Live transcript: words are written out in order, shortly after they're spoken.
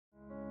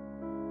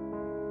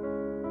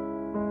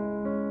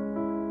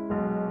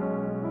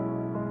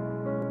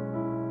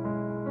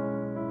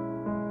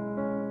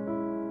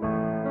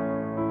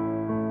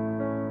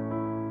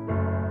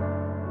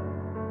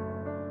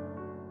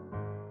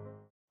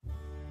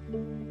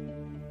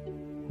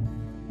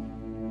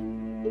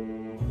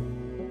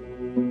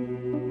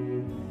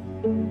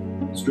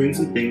Strings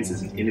and Things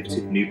is an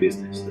innovative new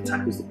business that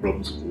tackles the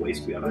problems of the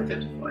waste we have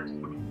identified.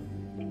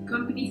 The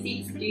company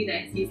seeks to do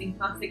this using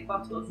plastic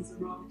bottles as a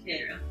raw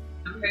material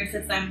and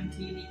process them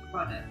into unique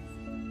products.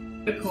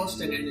 The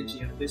cost and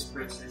energy of this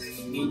process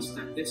means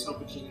that this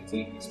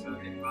opportunity is both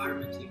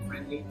environmentally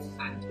friendly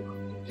and profitable.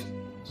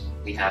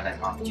 We have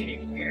an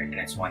opportunity here, and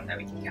it's one that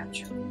we can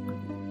capture.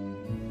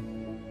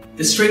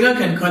 The stringer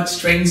can cut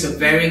strings of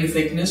varying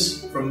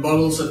thickness from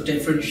bottles of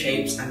different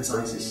shapes and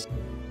sizes.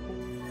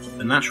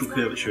 The natural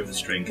curvature of the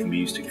string can be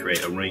used to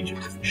create a range of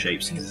different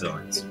shapes and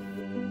designs.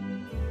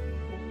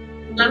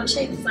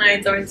 Lampshade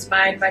designs are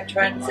inspired by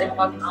trends in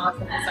modern art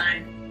and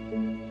design.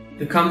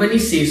 The company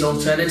sees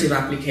alternative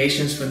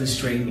applications for the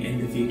string in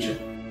the future.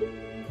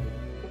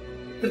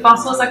 The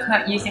bottles are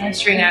cut using a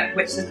stringer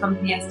which the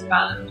company has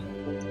developed.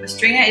 The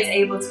stringer is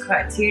able to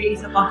cut a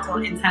 2-litre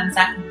bottle in 10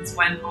 seconds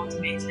when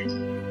automated.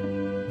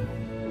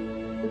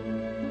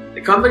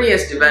 The company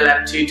has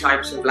developed 2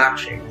 types of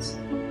lampshades.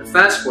 The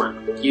first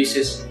one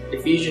uses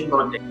diffusion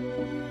bonding.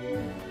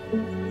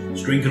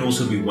 String can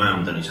also be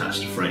wound and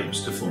attached to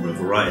frames to form a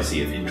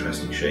variety of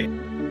interesting shapes.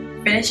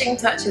 Finishing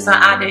touches are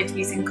added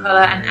using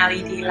colour and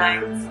LED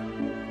lights.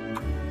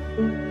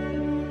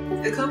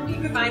 The company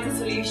provides a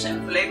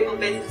solution for local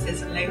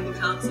businesses and local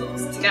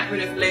councils to get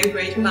rid of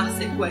low-grade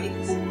plastic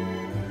waste.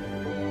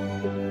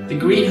 The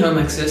green home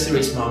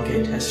accessories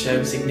market has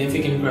shown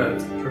significant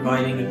growth,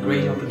 providing a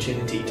great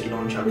opportunity to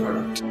launch our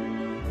product.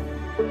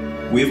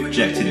 We have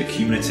projected a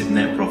cumulative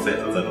net profit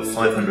of over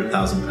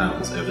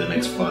 £500,000 over the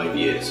next 5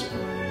 years.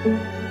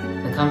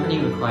 The company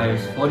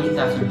requires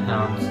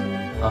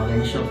 £40,000 of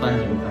initial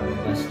funding from